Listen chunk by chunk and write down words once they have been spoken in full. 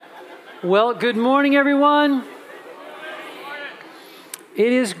Well, good morning, everyone.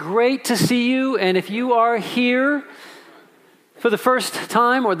 It is great to see you, and if you are here for the first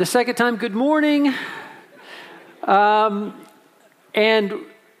time or the second time, good morning. And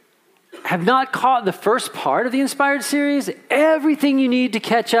have not caught the first part of the Inspired series, everything you need to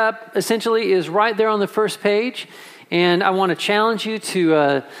catch up essentially is right there on the first page. And I want to challenge you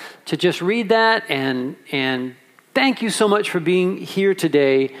to just read that, and thank you so much for being here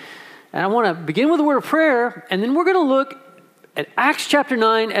today. And I want to begin with a word of prayer, and then we're going to look at Acts chapter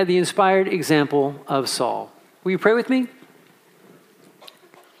 9 at the inspired example of Saul. Will you pray with me?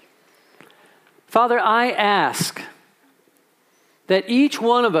 Father, I ask that each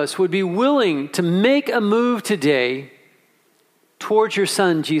one of us would be willing to make a move today towards your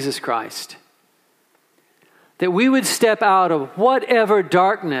Son, Jesus Christ. That we would step out of whatever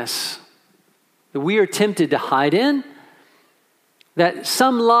darkness that we are tempted to hide in, that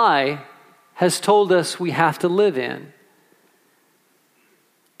some lie has told us we have to live in.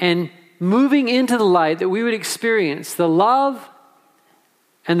 And moving into the light, that we would experience the love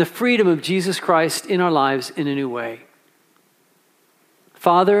and the freedom of Jesus Christ in our lives in a new way.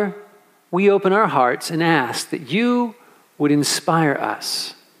 Father, we open our hearts and ask that you would inspire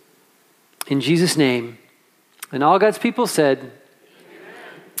us. In Jesus' name. And all God's people said,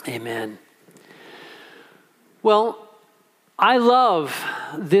 Amen. Well, I love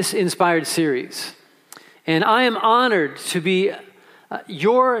this inspired series, and I am honored to be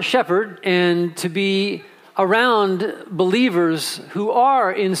your shepherd and to be around believers who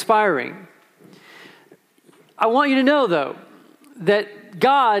are inspiring. I want you to know, though, that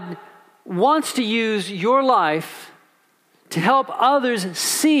God wants to use your life to help others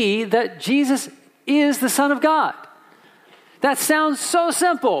see that Jesus is the Son of God. That sounds so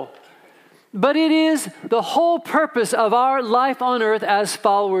simple. But it is the whole purpose of our life on earth as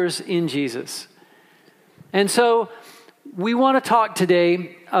followers in Jesus. And so we want to talk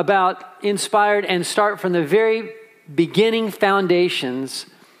today about inspired and start from the very beginning foundations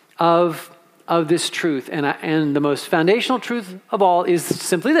of this truth. And the most foundational truth of all is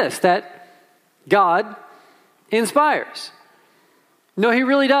simply this, that God inspires. No, he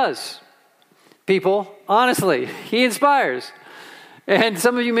really does. People, honestly, he inspires. And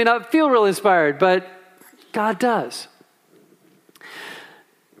some of you may not feel real inspired, but God does.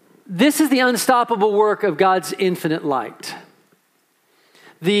 This is the unstoppable work of God's infinite light.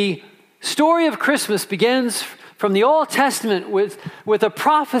 The story of Christmas begins from the Old Testament with a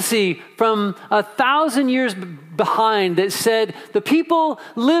prophecy from 1,000 years behind that said, the people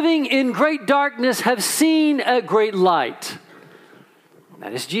living in great darkness have seen a great light.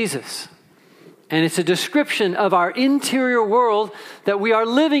 That is Jesus. And it's a description of our interior world that we are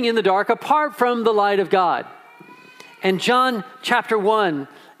living in the dark apart from the light of God. And John chapter 1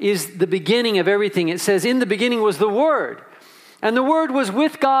 is the beginning of everything. It says, in the beginning was the Word. And the Word was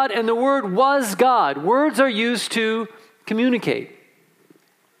with God, and the Word was God. Words are used to communicate.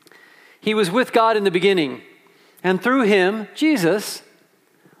 He was with God in the beginning. And through him, Jesus,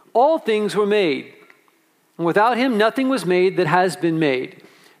 all things were made. And without him, nothing was made that has been made.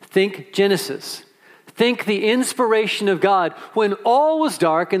 Think Genesis. Think the inspiration of God when all was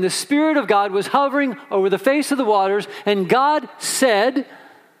dark and the Spirit of God was hovering over the face of the waters, and God said,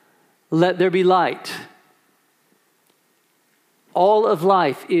 let there be light. All of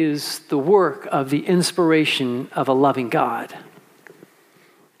life is the work of the inspiration of a loving God.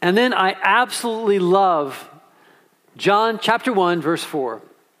 And then I absolutely love John chapter 1, verse 4.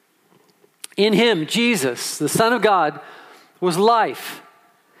 In him, Jesus, the Son of God, was life.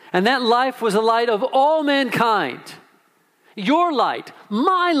 And that life was the light of all mankind. Your light,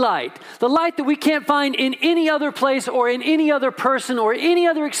 my light, the light that we can't find in any other place or in any other person or any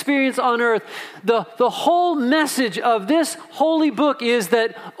other experience on earth. The whole message of this holy book is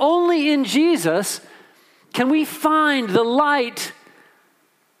that only in Jesus can we find the light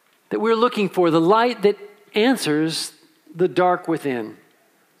that we're looking for, the light that answers the dark within.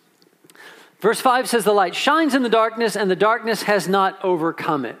 Verse 5 says, the light shines in the darkness, and the darkness has not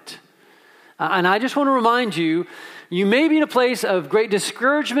overcome it. And I just want to remind you, you may be in a place of great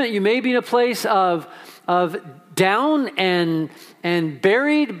discouragement. You may be in a place of down and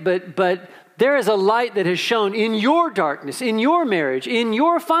buried, but there is a light that has shone in your darkness, in your marriage, in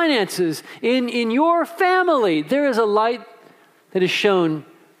your finances, in your family. There is a light that is shown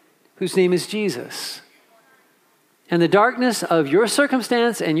whose name is Jesus. And the darkness of your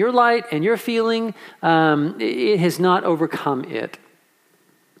circumstance and your light and your feeling, it has not overcome it.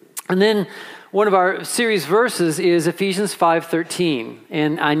 And then one of our series verses is Ephesians 5:13.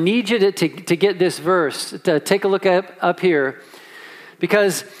 And I need you to get this verse, to take a look up here.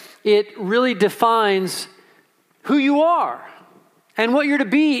 Because it really defines who you are and what you're to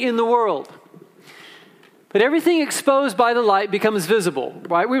be in the world. But everything exposed by the light becomes visible,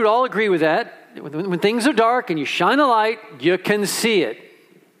 right? We would all agree with that. When things are dark and you shine a light, you can see it.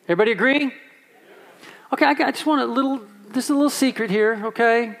 Everybody agree? Okay, I just want this is a little secret here,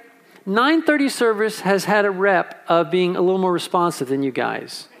 okay? 9:30 service has had a rep of being a little more responsive than you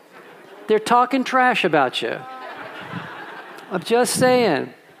guys. They're talking trash about you. I'm just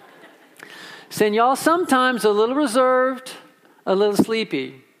saying. Saying y'all sometimes a little reserved, a little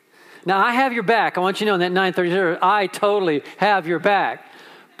sleepy. Now, I have your back. I want you to know in that 9:30 service, I totally have your back.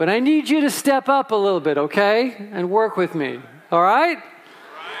 But I need you to step up a little bit, okay? And work with me, all right?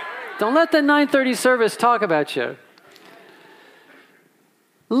 Don't let the 9:30 service talk about you.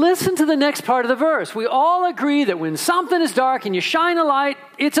 Listen to the next part of the verse. We all agree that when something is dark and you shine a light,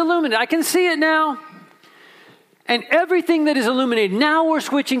 it's illuminated. I can see it now. And everything that is illuminated, now we're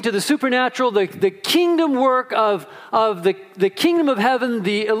switching to the supernatural, the kingdom work of the kingdom of heaven,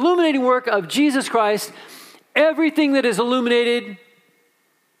 the illuminating work of Jesus Christ. Everything that is illuminated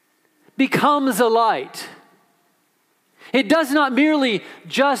becomes a light. It does not merely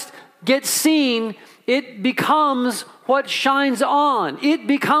just get seen, it becomes what shines on. It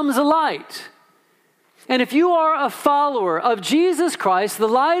becomes a light. And if you are a follower of Jesus Christ, the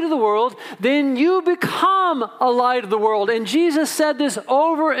light of the world, then you become a light of the world. And Jesus said this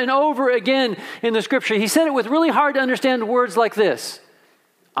over and over again in the scripture. He said it with really hard to understand words like this: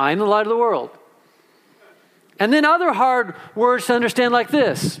 I am the light of the world. And then other hard words to understand like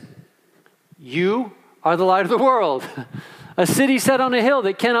this: you are the light of the world. A city set on a hill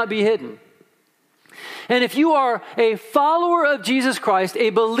that cannot be hidden. And if you are a follower of Jesus Christ, a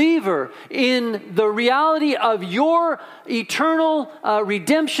believer in the reality of your eternal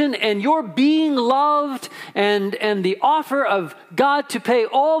redemption and your being loved and the offer of God to pay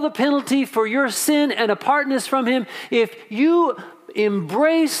all the penalty for your sin and apartness from Him, if you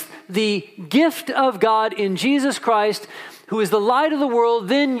embrace the gift of God in Jesus Christ, who is the light of the world,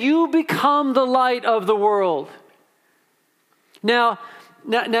 then you become the light of the world. Now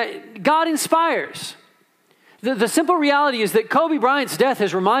God inspires. The simple reality is that Kobe Bryant's death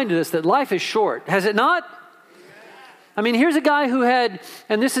has reminded us that life is short. Has it not? I mean, here's a guy who had,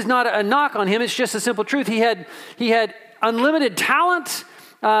 and this is not a knock on him, it's just a simple truth. He had unlimited talent,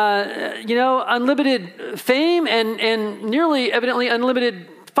 unlimited fame, and nearly evidently unlimited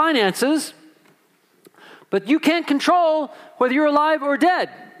finances. But you can't control whether you're alive or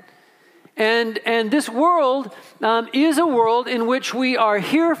dead. And this world is a world in which we are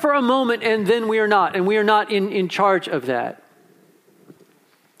here for a moment and then we are not. And we are not in charge of that.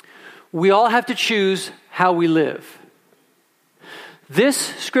 We all have to choose how we live. This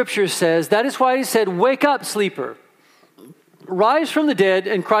scripture says, that is why He said, wake up, sleeper. Rise from the dead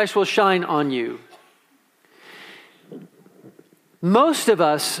and Christ will shine on you. Most of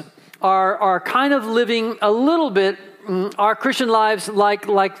us are kind of living a little bit our Christian lives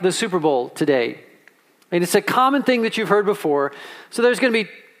like the Super Bowl today. And it's a common thing that you've heard before. So there's going to be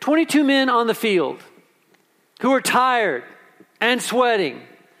 22 men on the field who are tired and sweating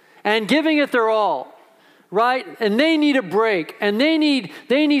and giving it their all, right? And they need a break and they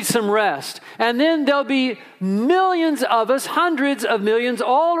need some rest. And then there'll be millions of us, hundreds of millions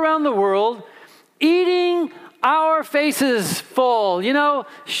all around the world eating our faces full,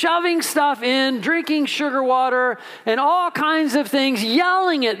 shoving stuff in, drinking sugar water, and all kinds of things,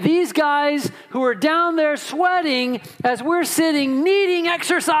 yelling at these guys who are down there sweating as we're sitting needing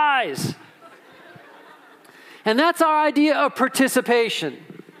exercise. And that's our idea of participation.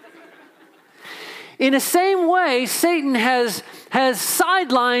 In the same way, Satan has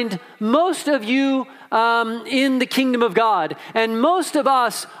sidelined most of you in the kingdom of God. And most of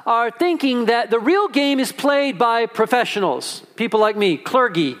us are thinking that the real game is played by professionals, people like me,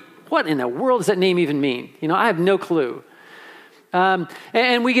 clergy. What in the world does that name even mean? I have no clue.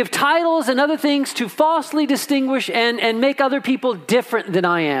 And we give titles and other things to falsely distinguish and make other people different than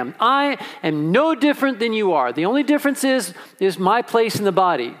I am. I am no different than you are. The only difference is my place in the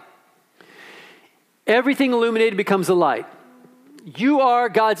body. Everything illuminated becomes a light. You are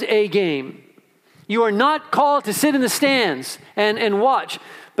God's A game. You are not called to sit in the stands and watch.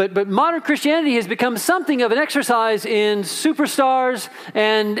 But modern Christianity has become something of an exercise in superstars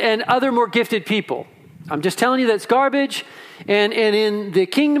and other more gifted people. I'm just telling you that's garbage. And in the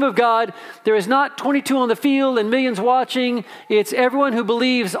kingdom of God, there is not 22 on the field and millions watching. It's everyone who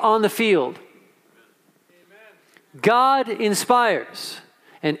believes on the field. Amen. God inspires.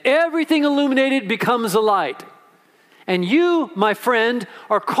 And everything illuminated becomes a light. And you, my friend,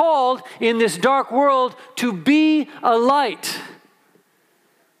 are called in this dark world to be a light.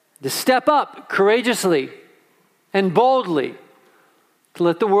 to step up courageously and boldly to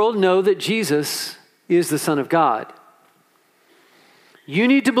let the world know that Jesus is the Son of God. You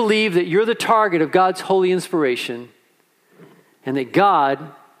need to believe that you're the target of God's holy inspiration and that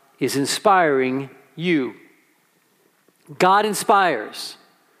God is inspiring you. God inspires.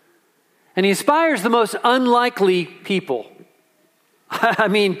 And He inspires the most unlikely people. I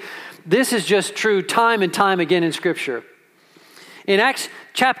mean, this is just true time and time again in Scripture. In Acts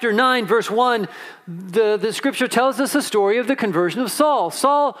chapter 9, verse 1, the Scripture tells us the story of the conversion of Saul.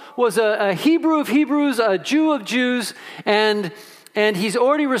 Saul was a Hebrew of Hebrews, a Jew of Jews, and he's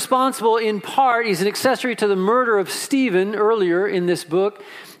already responsible in part. He's an accessory to the murder of Stephen earlier in this book.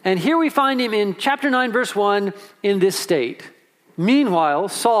 And here we find him in chapter 9, verse 1, in this state. Meanwhile,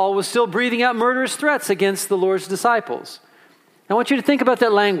 Saul was still breathing out murderous threats against the Lord's disciples. I want you to think about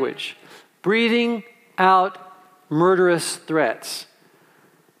that language. Breathing out murderous threats.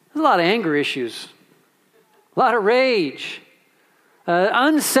 There's a lot of anger issues. A lot of rage.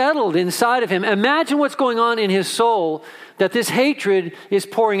 Unsettled inside of him. Imagine what's going on in his soul that this hatred is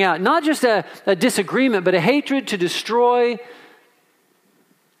pouring out. Not just a disagreement, but a hatred to destroy.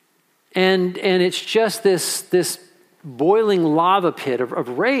 And it's just this boiling lava pit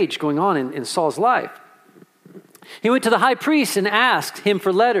of rage going on in Saul's life. He went to the high priest and asked him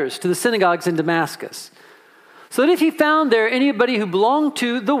for letters to the synagogues in Damascus, so that if he found there anybody who belonged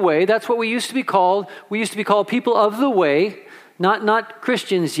to the way, that's what we used to be called. We used to be called people of the way, not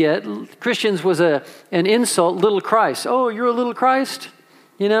Christians yet. Christians was an insult, little Christ. Oh, you're a little Christ?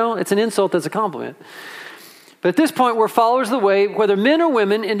 You know, it's an insult that's a compliment. But at this point, we're followers of the way, whether men or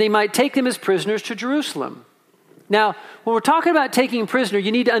women, and they might take them as prisoners to Jerusalem. Now, when we're talking about taking a prisoner,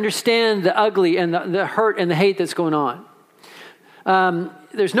 you need to understand the ugly and the hurt and the hate that's going on.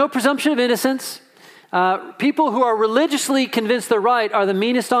 There's no presumption of innocence. People who are religiously convinced they're right are the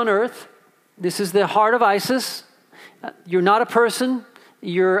meanest on earth. This is the heart of ISIS. You're not a person.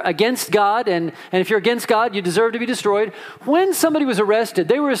 You're against God. And if you're against God, you deserve to be destroyed. When somebody was arrested,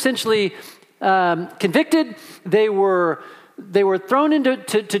 they were essentially convicted. They were thrown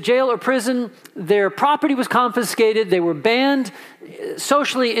into jail or prison. Their property was confiscated. They were banned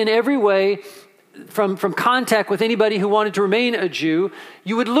socially in every way from contact with anybody who wanted to remain a Jew.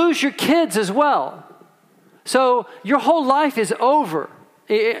 You would lose your kids as well. So your whole life is over,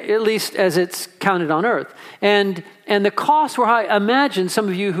 at least as it's counted on earth. And the costs were high. Imagine some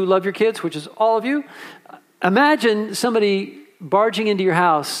of you who love your kids, which is all of you. Imagine somebody barging into your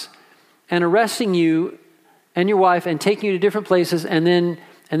house and arresting you and your wife and taking you to different places and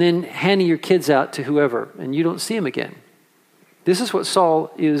then handing your kids out to whoever, and you don't see them again. This is what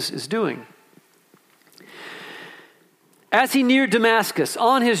Saul is doing. As he neared Damascus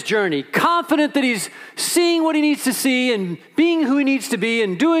on his journey, confident that he's seeing what he needs to see and being who he needs to be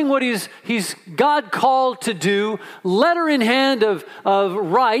and doing what he's God called to do, letter in hand of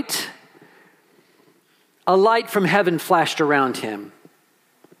right, a light from heaven flashed around him.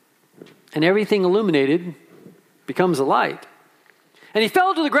 And everything illuminated becomes a light. And he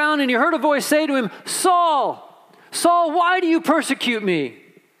fell to the ground and he heard a voice say to him, Saul, Saul, why do you persecute me?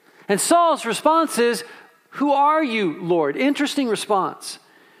 And Saul's response is, who are you, Lord? Interesting response.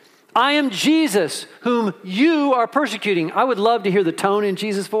 I am Jesus, whom you are persecuting. I would love to hear the tone in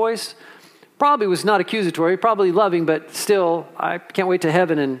Jesus' voice. Probably was not accusatory, probably loving, but still, I can't wait to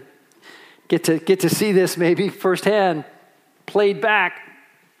heaven and get to see this maybe firsthand, played back.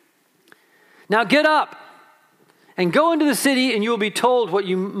 Now get up and go into the city, and you will be told what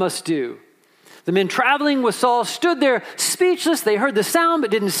you must do. The men traveling with Saul stood there speechless. They heard the sound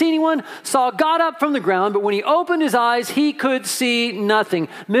but didn't see anyone. Saul got up from the ground, but when he opened his eyes, he could see nothing.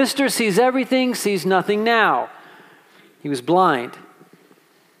 Mister sees everything, sees nothing now. He was blind.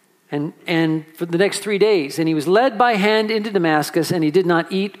 And for the next 3 days, and he was led by hand into Damascus, and he did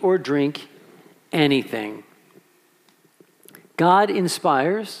not eat or drink anything. God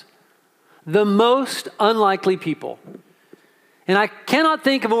inspires the most unlikely people. And I cannot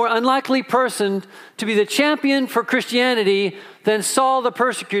think of a more unlikely person to be the champion for Christianity than Saul the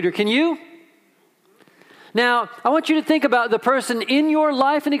persecutor. Can you? Now, I want you to think about the person in your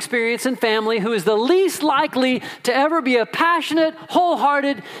life and experience and family who is the least likely to ever be a passionate,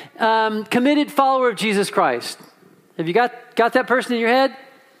 wholehearted, committed follower of Jesus Christ. Have you got that person in your head?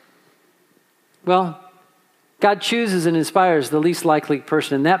 Well, God chooses and inspires the least likely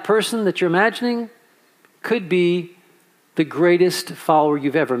person. And that person that you're imagining could be the greatest follower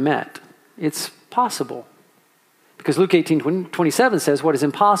you've ever met. It's possible. Because Luke 18:27 says, what is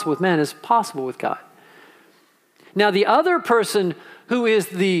impossible with man is possible with God. Now, the other person who is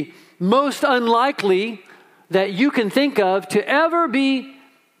the most unlikely that you can think of to ever be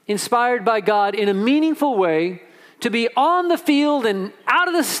inspired by God in a meaningful way, to be on the field and out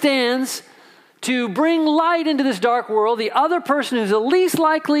of the stands, to bring light into this dark world, the other person who's the least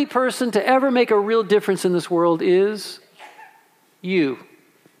likely person to ever make a real difference in this world is you.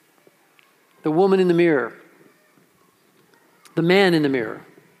 The woman in the mirror. The man in the mirror.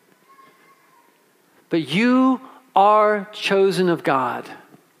 But you are chosen of God.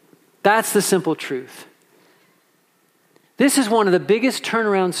 That's the simple truth. This is one of the biggest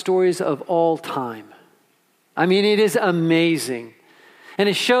turnaround stories of all time. I mean, it is amazing. And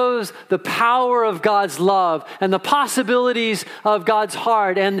it shows the power of God's love and the possibilities of God's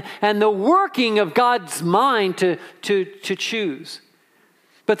heart and the working of God's mind to choose.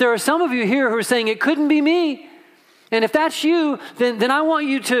 But there are some of you here who are saying, it couldn't be me. And if that's you, then I want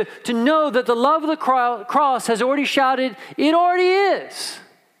you to know that the love of the cross has already shouted, it already is.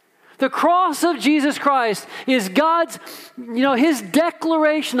 The cross of Jesus Christ is God's, his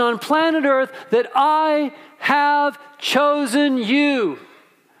declaration on planet Earth that I have chosen you.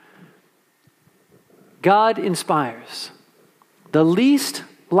 God inspires the least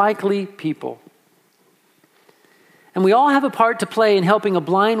likely people. And we all have a part to play in helping a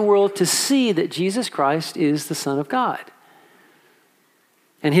blind world to see that Jesus Christ is the Son of God.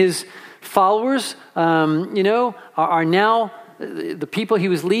 And his followers, are now, the people he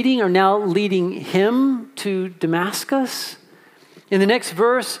was leading are now leading him to Damascus. In the next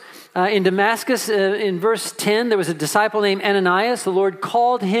verse, in Damascus, in verse 10, there was a disciple named Ananias. The Lord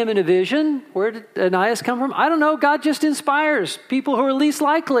called him in a vision. Where did Ananias come from? I don't know. God just inspires people who are least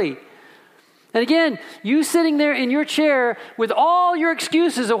likely. And again, you sitting there in your chair with all your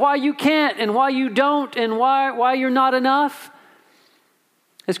excuses of why you can't and why you don't and why you're not enough.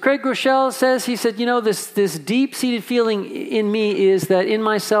 As Craig Groeschel says, he said, this deep-seated feeling in me is that in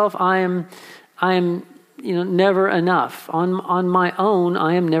myself I am never enough. On my own,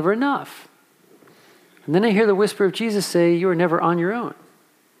 I am never enough. And then I hear the whisper of Jesus say, you are never on your own.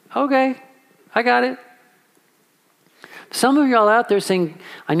 Okay, I got it. Some of y'all out there saying,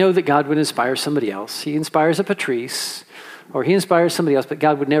 I know that God would inspire somebody else. He inspires a Patrice, or he inspires somebody else, but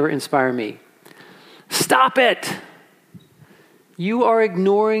God would never inspire me. Stop it. You are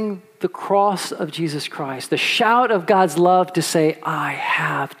ignoring the cross of Jesus Christ, the shout of God's love to say, I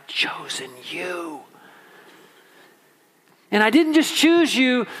have chosen you. And I didn't just choose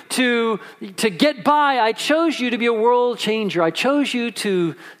you to get by. I chose you to be a world changer. I chose you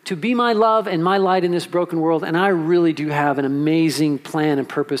to be my love and my light in this broken world. And I really do have an amazing plan and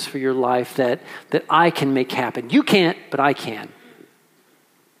purpose for your life that I can make happen. You can't, but I can.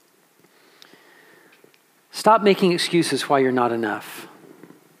 Stop making excuses why you're not enough.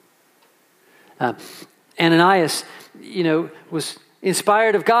 Ananias, was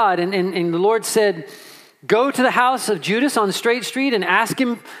inspired of God, and the Lord said, go to the house of Judas on Straight Street and ask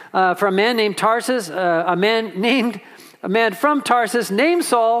him for a man named Tarsus, a man from Tarsus named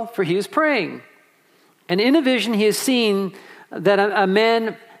Saul, for he is praying. And in a vision he has seen that a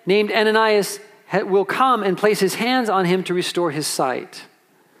man named Ananias will come and place his hands on him to restore his sight.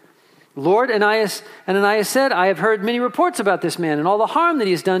 Lord, Ananias said, I have heard many reports about this man and all the harm that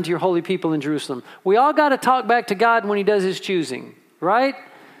he has done to your holy people in Jerusalem. We all got to talk back to God when he does his choosing, right?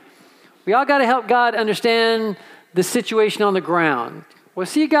 We all got to help God understand the situation on the ground. Well,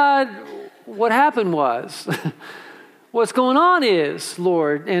 see, God, what happened was, what's going on is,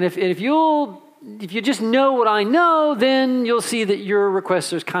 Lord, and if you just know what I know, then you'll see that your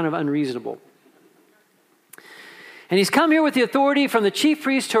request is kind of unreasonable. And he's come here with the authority from the chief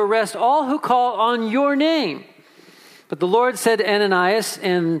priest to arrest all who call on your name. But the Lord said to Ananias,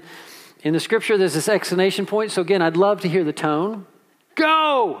 and in the scripture there's this exclamation point, so again, I'd love to hear the tone.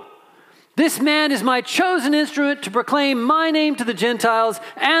 Go! This man is my chosen instrument to proclaim my name to the Gentiles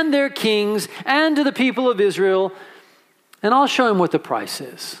and their kings and to the people of Israel. And I'll show him what the price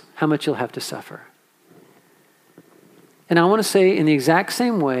is, how much you'll have to suffer. And I want to say in the exact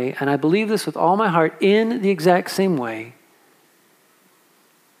same way, and I believe this with all my heart, in the exact same way,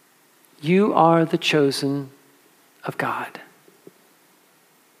 you are the chosen of God.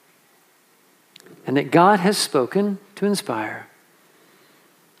 And that God has spoken to inspire.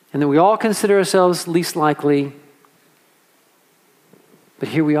 And that we all consider ourselves least likely, but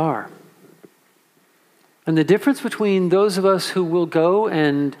here we are. And the difference between those of us who will go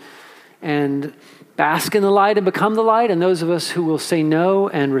and bask in the light and become the light, and those of us who will say no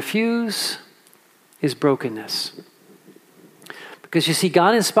and refuse, is brokenness. Because you see,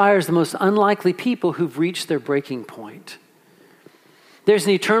 God inspires the most unlikely people who've reached their breaking point. There's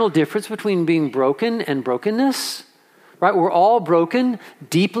an eternal difference between being broken and brokenness. Right? We're all broken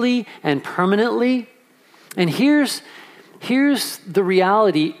deeply and permanently. And here's the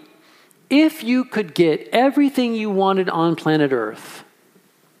reality. if you could get everything you wanted on planet Earth,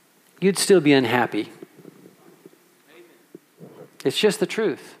 you'd still be unhappy. It's just the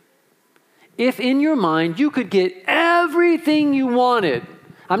truth. If in your mind you could get everything you wanted,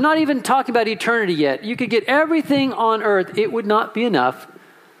 I'm not even talking about eternity yet, you could get everything on earth, it would not be enough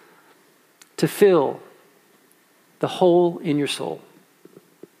to fill the hole in your soul.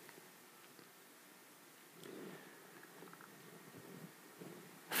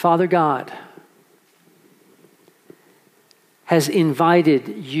 Father God has invited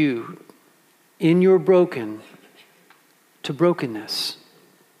you in your broken to brokenness.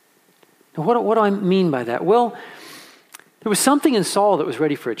 Now, what do I mean by that? Well, there was something in Saul that was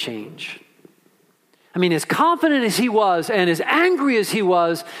ready for a change. I mean, as confident as he was, and as angry as he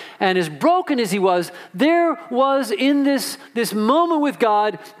was, and as broken as he was, there was in this moment with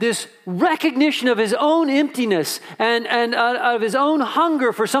God, this recognition of his own emptiness and of his own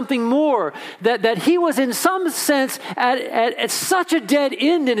hunger for something more, that he was in some sense at such a dead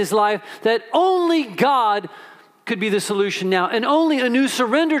end in his life that only God could be the solution now, and only a new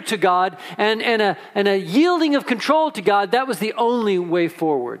surrender to God and a yielding of control to God, that was the only way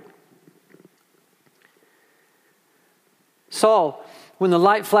forward. Saul, when the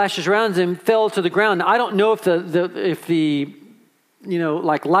light flashes around him, fell to the ground. I don't know if the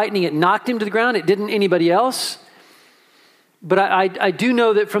like lightning, it knocked him to the ground. It didn't anybody else. But I do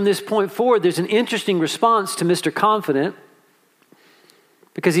know that from this point forward, there's an interesting response to Mr. Confident,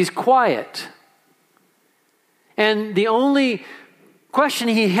 because he's quiet. And the only question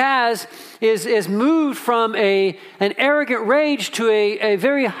he has is moved from an arrogant rage to a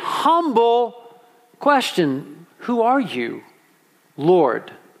very humble question. Who are you,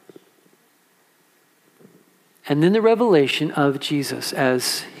 Lord? And then the revelation of Jesus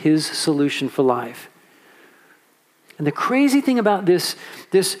as his solution for life. And the crazy thing about this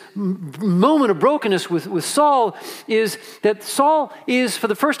moment of brokenness with Saul is that Saul is, for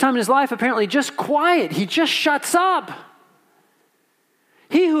the first time in his life, apparently just quiet. He just shuts up.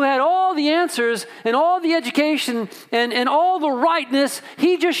 He who had all the answers and all the education and all the rightness,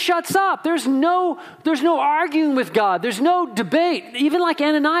 he just shuts up. There's no arguing with God. There's no debate. Even like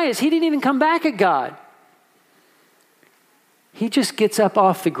Ananias, he didn't even come back at God. He just gets up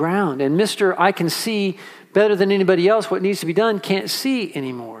off the ground. And Mr. I can see better than anybody else what needs to be done can't see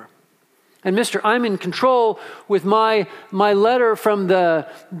anymore. And Mr. I'm in control with my letter from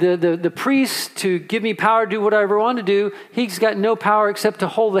the priest to give me power to do whatever I want to do. He's got no power except to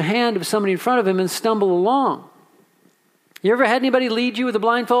hold the hand of somebody in front of him and stumble along. You ever had anybody lead you with a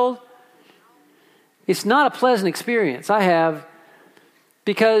blindfold? It's not a pleasant experience. I have,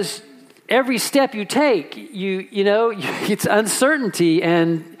 because every step you take, you know, it's uncertainty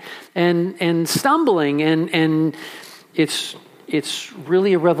and stumbling and it's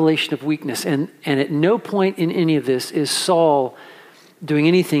really a revelation of weakness. And at no point in any of this is Saul doing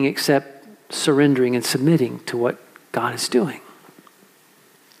anything except surrendering and submitting to what God is doing.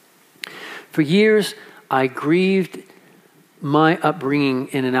 For years, I grieved my upbringing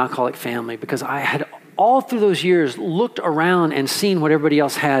in an alcoholic family because I had all through those years looked around and seen what everybody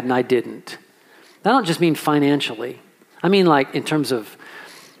else had and I didn't. I don't just mean financially. I mean like in terms of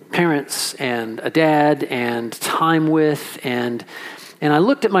parents and a dad and time with and I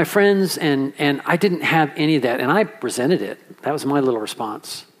looked at my friends and I didn't have any of that and I resented it. That was my little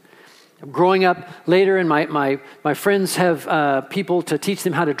response. Growing up later and my friends have people to teach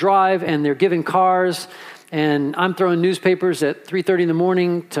them how to drive and they're given cars and I'm throwing newspapers at 3:30 in the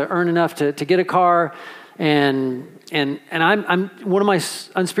morning to earn enough to get a car and I'm one of my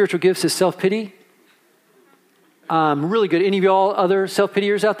unspiritual gifts is self-pity. Really good. Any of y'all other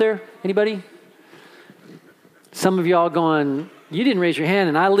self-pitiers out there? Anybody? Some of y'all going, you didn't raise your hand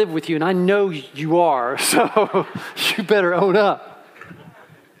and I live with you and I know you are, so you better own up.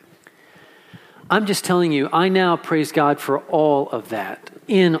 I'm just telling you, I now praise God for all of that,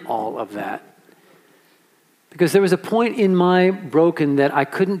 in all of that. Because there was a point in my broken that I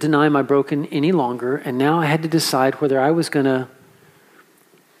couldn't deny my broken any longer, and now I had to decide whether I was going to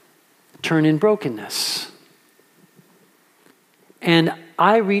turn in brokenness. And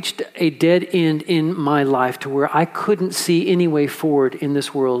I reached a dead end in my life to where I couldn't see any way forward in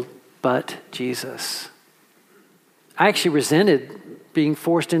this world but Jesus. I actually resented being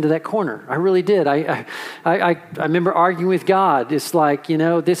forced into that corner. I really did. I remember arguing with God. It's like,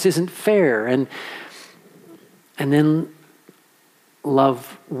 this isn't fair. And then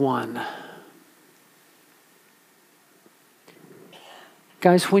love won.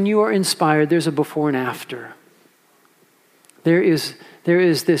 Guys, when you are inspired, there's a before and after. There is There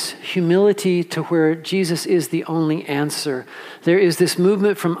is this humility to where Jesus is the only answer. There is this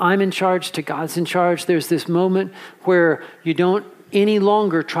movement from I'm in charge to God's in charge. There's this moment where you don't any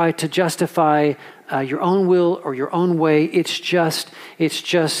longer try to justify your own will or your own way. It's just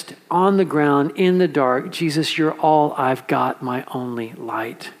on the ground, in the dark. Jesus, you're all I've got, my only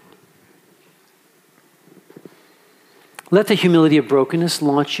light. Let the humility of brokenness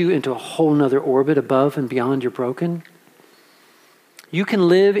launch you into a whole nother orbit above and beyond your broken. You can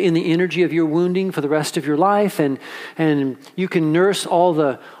live in the energy of your wounding for the rest of your life, and you can nurse all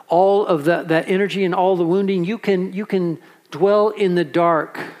of that energy and all the wounding. You can dwell in the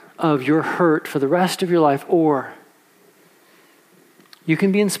dark of your hurt for the rest of your life, or you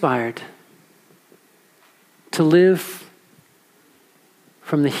can be inspired to live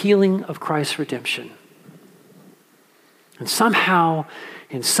from the healing of Christ's redemption. And somehow,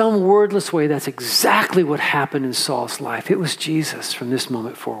 in some wordless way, that's exactly what happened in Saul's life. It was Jesus from this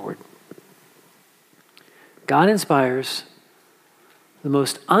moment forward. God inspires the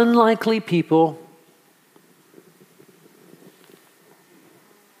most unlikely people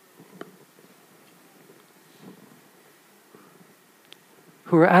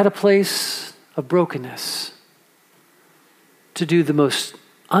who are at a place of brokenness to do the most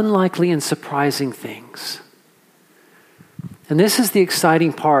unlikely and surprising things. And this is the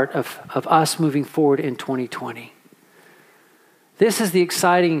exciting part of us moving forward in 2020. This is the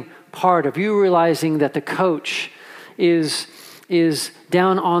exciting part of you realizing that the coach is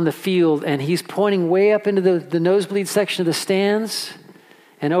down on the field and he's pointing way up into the nosebleed section of the stands,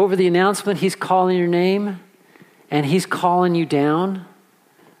 and over the announcement he's calling your name and he's calling you down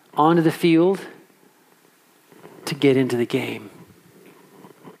onto the field to get into the game.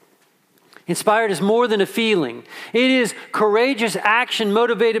 Inspired is more than a feeling. It is courageous action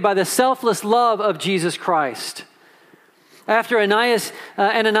motivated by the selfless love of Jesus Christ. After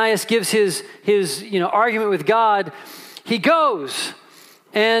Ananias gives his argument with God, he goes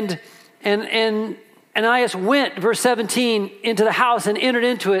and Ananias went, verse 17, into the house and entered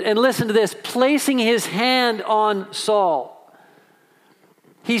into it. And listen to this, placing his hand on Saul.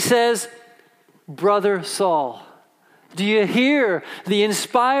 He says, "Brother Saul." Do you hear the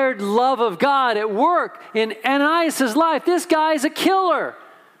inspired love of God at work in Ananias' life? This guy is a killer.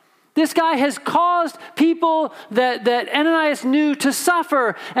 This guy has caused people that Ananias knew to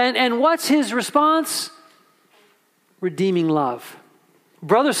suffer. And what's his response? Redeeming love.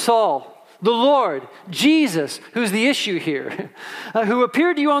 Brother Saul, the Lord, Jesus, who's the issue here, who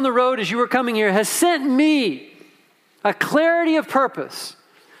appeared to you on the road as you were coming here, has sent me a clarity of purpose,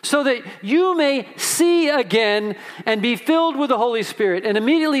 so that you may see again and be filled with the Holy Spirit. And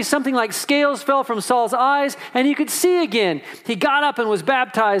immediately something like scales fell from Saul's eyes, and he could see again. He got up and was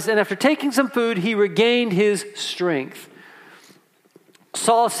baptized, and after taking some food, he regained his strength.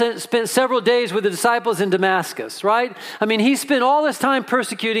 Saul spent several days with the disciples in Damascus, right? I mean, he spent all this time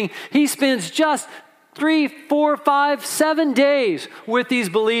persecuting. He spends just 3, 4, 5, 7 days with these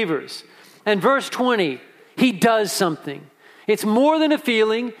believers. And verse 20, he does something. It's more than a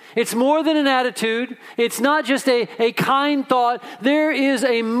feeling. It's more than an attitude. It's not just a kind thought. There is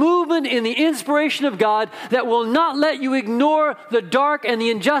a movement in the inspiration of God that will not let you ignore the dark and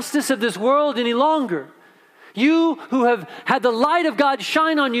the injustice of this world any longer. You who have had the light of God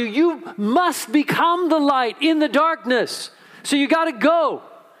shine on you, you must become the light in the darkness. So you got to go.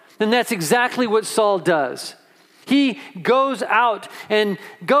 And that's exactly what Saul does. He goes out and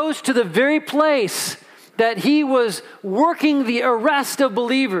goes to the very place that he was working the arrest of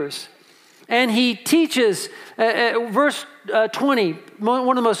believers. And he teaches, verse 20, one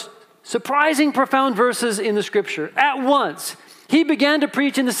of the most surprising, profound verses in the scripture. At once, he began to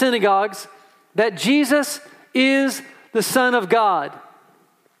preach in the synagogues that Jesus is the Son of God.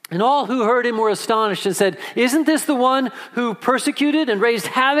 And all who heard him were astonished and said, "Isn't this the one who persecuted and raised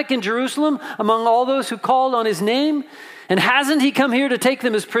havoc in Jerusalem among all those who called on his name? And hasn't he come here to take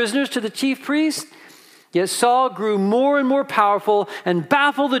them as prisoners to the chief priests?" Yet Saul grew more and more powerful and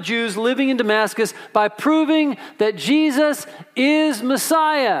baffled the Jews living in Damascus by proving that Jesus is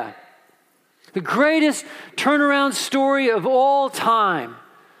Messiah. The greatest turnaround story of all time.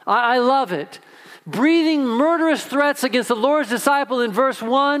 I love it. Breathing murderous threats against the Lord's disciple in verse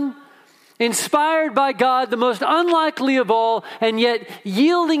 1, inspired by God, the most unlikely of all, and yet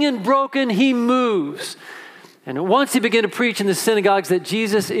yielding and broken, he moves. And once he began to preach in the synagogues that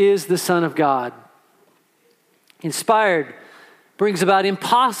Jesus is the Son of God. Inspired brings about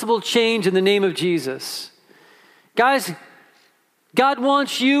impossible change in the name of Jesus. Guys, God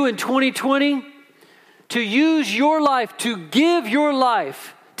wants you in 2020 to use your life, to give your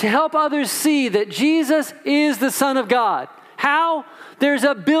life, to help others see that Jesus is the Son of God. How? There's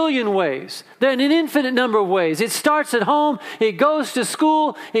a billion ways. There's an infinite number of ways. It starts at home. It goes to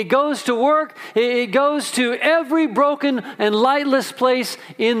school. It goes to work. It goes to every broken and lightless place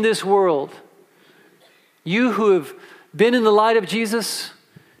in this world. You who have been in the light of Jesus,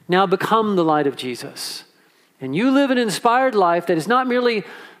 now become the light of Jesus. And you live an inspired life that is not merely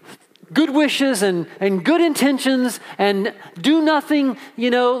good wishes and good intentions and do nothing,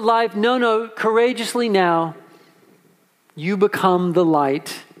 life. No, courageously now, you become the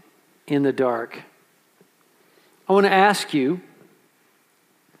light in the dark. I want to ask you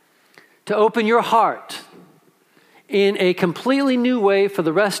to open your heart in a completely new way for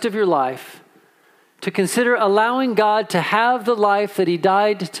the rest of your life, to consider allowing God to have the life that He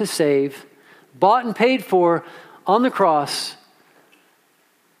died to save, bought and paid for on the cross,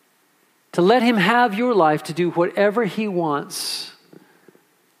 to let Him have your life to do whatever He wants.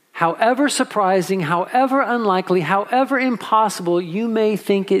 However surprising, however unlikely, however impossible you may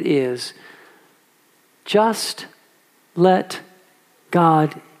think it is, just let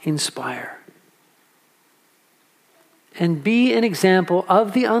God inspire. And be an example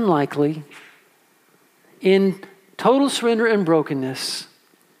of the unlikely in total surrender and brokenness,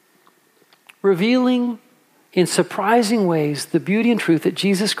 revealing in surprising ways the beauty and truth that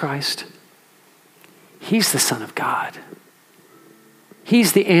Jesus Christ, He's the Son of God.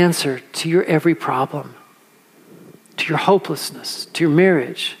 He's the answer to your every problem, to your hopelessness, to your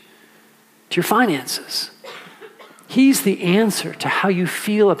marriage, to your finances. He's the answer to how you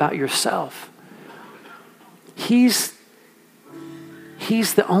feel about yourself. He's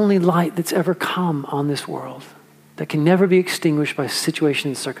the only light that's ever come on this world that can never be extinguished by situation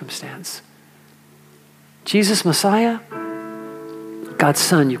and circumstance. Jesus, Messiah, God's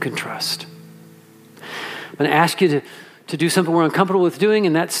Son you can trust. I'm going to ask you to do something we're uncomfortable with doing,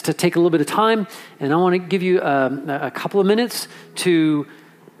 and that's to take a little bit of time. And I want to give you a couple of minutes to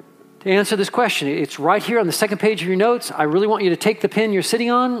answer this question. It's right here on the second page of your notes. I really want you to take the pen you're sitting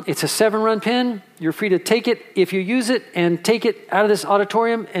on. It's a 7-run pen. You're free to take it if you use it, and take it out of this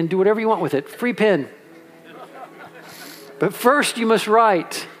auditorium and do whatever you want with it. Free pen. But first you must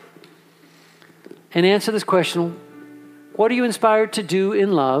write and answer this question. What are you inspired to do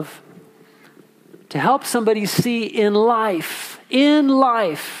in love to help somebody see in life,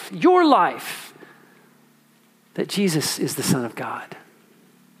 your life, that Jesus is the Son of God?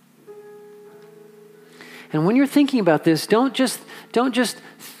 And when you're thinking about this, don't just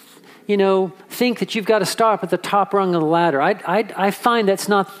think that you've got to start at the top rung of the ladder. I find that's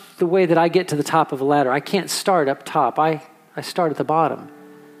not the way that I get to the top of a ladder. I can't start up top. I start at the bottom.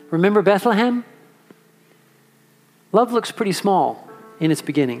 Remember Bethlehem? Love looks pretty small in its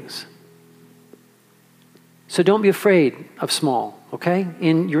beginnings. So don't be afraid of small, okay?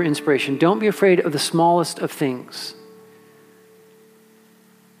 In your inspiration. Don't be afraid of the smallest of things.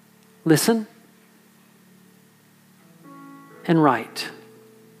 Listen and write.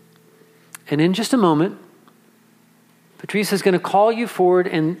 And in just a moment, Patrice is going to call you forward,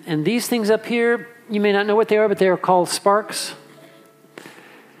 and these things up here, you may not know what they are, but they are called sparks.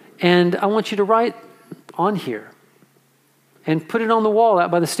 And I want you to write on here and put it on the wall out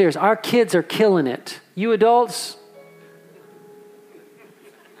by the stairs. Our kids are killing it. You adults,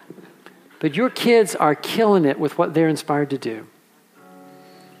 but your kids are killing it with what they're inspired to do.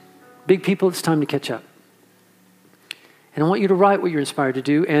 Big people, it's time to catch up. And I want you to write what you're inspired to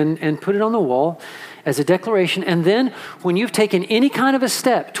do and put it on the wall as a declaration. And then when you've taken any kind of a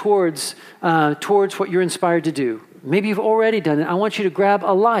step towards what you're inspired to do, maybe you've already done it, I want you to grab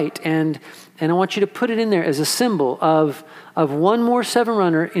a light and I want you to put it in there as a symbol of one more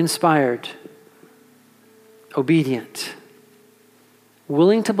 7-runner inspired, obedient,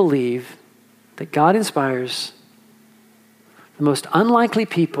 willing to believe that God inspires the most unlikely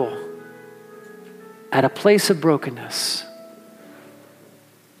people at a place of brokenness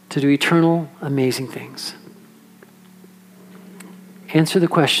to do eternal, amazing things. Answer the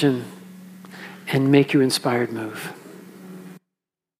question and make your inspired move.